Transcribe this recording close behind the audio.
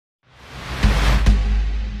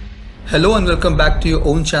Hello and welcome back to your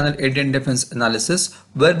own channel Indian Defense Analysis,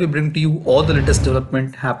 where we bring to you all the latest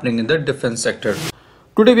development happening in the defense sector.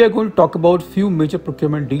 Today we are going to talk about few major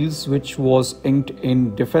procurement deals which was inked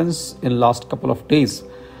in defense in last couple of days.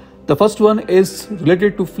 The first one is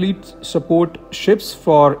related to fleet support ships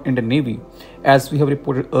for Indian Navy. As we have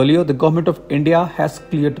reported earlier, the government of India has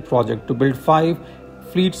cleared the project to build 5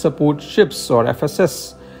 fleet support ships or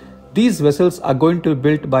FSS. These vessels are going to be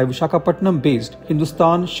built by Vishakhapatnam based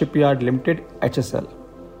Hindustan Shipyard Limited HSL.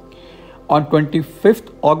 On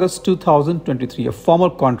 25th August 2023, a formal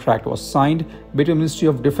contract was signed between Ministry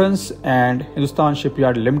of Defence and Hindustan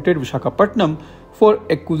Shipyard Limited Vishakhapatnam for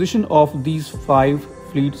acquisition of these 5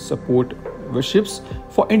 fleet support warships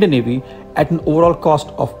for Indian Navy at an overall cost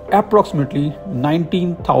of approximately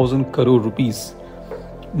 19,000 crore rupees.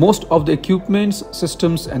 Most of the equipments,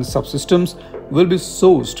 systems and subsystems will be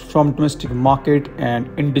sourced from domestic market and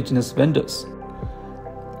indigenous vendors.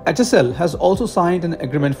 HSL has also signed an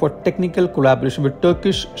agreement for technical collaboration with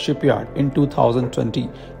Turkish shipyard in 2020.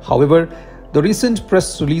 However, the recent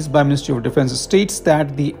press release by Ministry of Defence states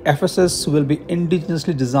that the FSS will be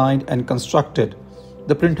indigenously designed and constructed.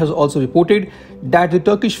 The print has also reported that the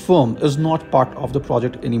Turkish firm is not part of the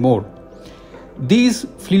project anymore. These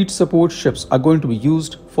fleet support ships are going to be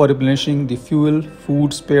used for replenishing the fuel,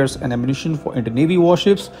 food, spares and ammunition for Indian Navy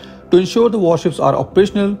warships to ensure the warships are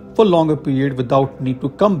operational for longer period without need to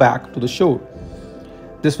come back to the shore.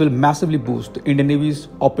 This will massively boost the Indian Navy's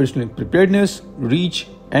operational preparedness, reach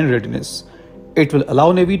and readiness. It will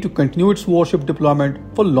allow Navy to continue its warship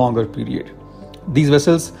deployment for longer period. These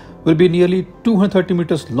vessels will be nearly 230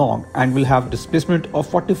 meters long and will have displacement of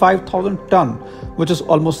 45,000 ton, which is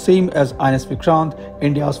almost same as INS Vikrant,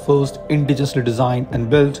 India's first indigenously designed and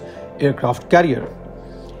built aircraft carrier.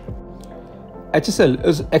 HSL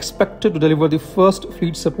is expected to deliver the first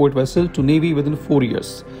fleet support vessel to Navy within 4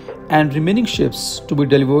 years and remaining ships to be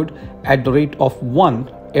delivered at the rate of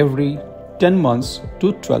 1 every 10 months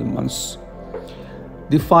to 12 months.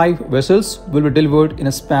 The 5 vessels will be delivered in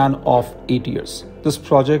a span of 8 years. This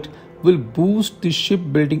project will boost the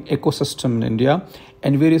shipbuilding ecosystem in India,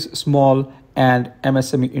 and various small and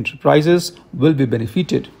MSME enterprises will be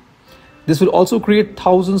benefited. This will also create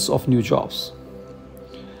thousands of new jobs.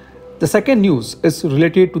 The second news is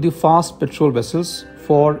related to the fast patrol vessels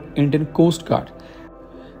for Indian Coast Guard.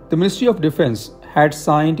 The Ministry of Defence had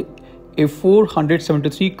signed a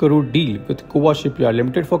 473 crore deal with Goa Shipyard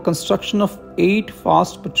Limited for construction of 8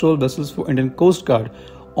 fast patrol vessels for Indian Coast Guard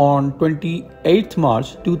on 28th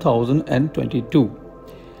March 2022.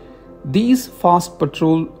 These fast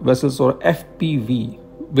patrol vessels or FPV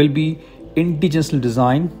will be indigenously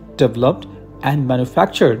designed, developed and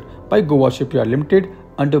manufactured by Goa Shipyard Limited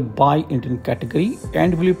under Buy Indian category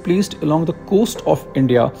and will be placed along the coast of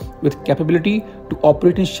India with capability to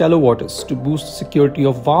operate in shallow waters to boost security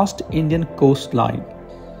of vast Indian coastline.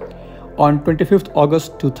 On 25th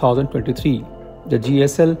August 2023, the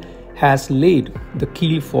GSL has laid the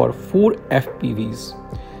keel for 4 FPVs.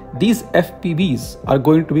 These FPVs are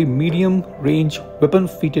going to be medium-range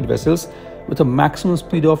weapon-fitted vessels with a maximum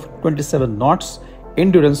speed of 27 knots,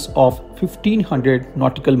 endurance of 1500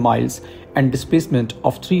 nautical miles and displacement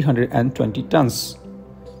of 320 tons.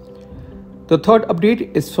 The third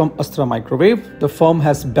update is from Astra Microwave. The firm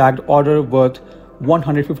has bagged order worth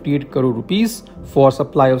 158 crore rupees for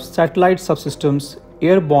supply of satellite subsystems,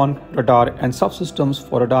 airborne radar and subsystems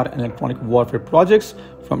for radar and electronic warfare projects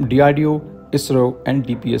from DRDO, ISRO and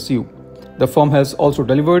DPSU. The firm has also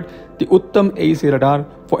delivered the Uttam AEC radar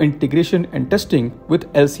for integration and testing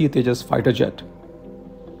with LCA Tejas fighter jet.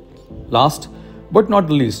 Last but not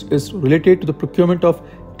the least is related to the procurement of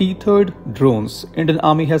Tethered Drones. Indian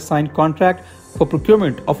Army has signed contract for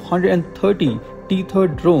procurement of 130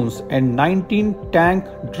 Tethered Drones and 19 tank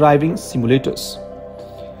driving simulators.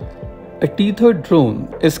 A tethered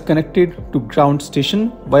drone is connected to ground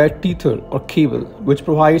station via tether or cable, which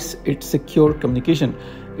provides it secure communication.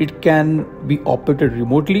 It can be operated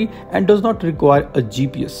remotely and does not require a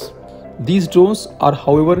GPS. These drones are,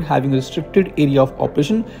 however, having a restricted area of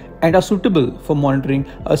operation and are suitable for monitoring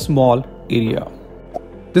a small area.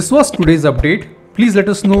 This was today's update. Please let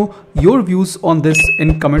us know your views on this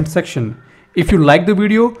in comment section. If you like the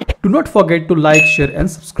video, do not forget to like, share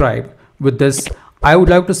and subscribe. With this, I would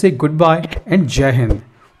like to say goodbye and Jai Hind.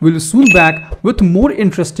 We'll soon back with more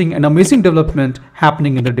interesting and amazing development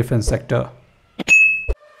happening in the defense sector.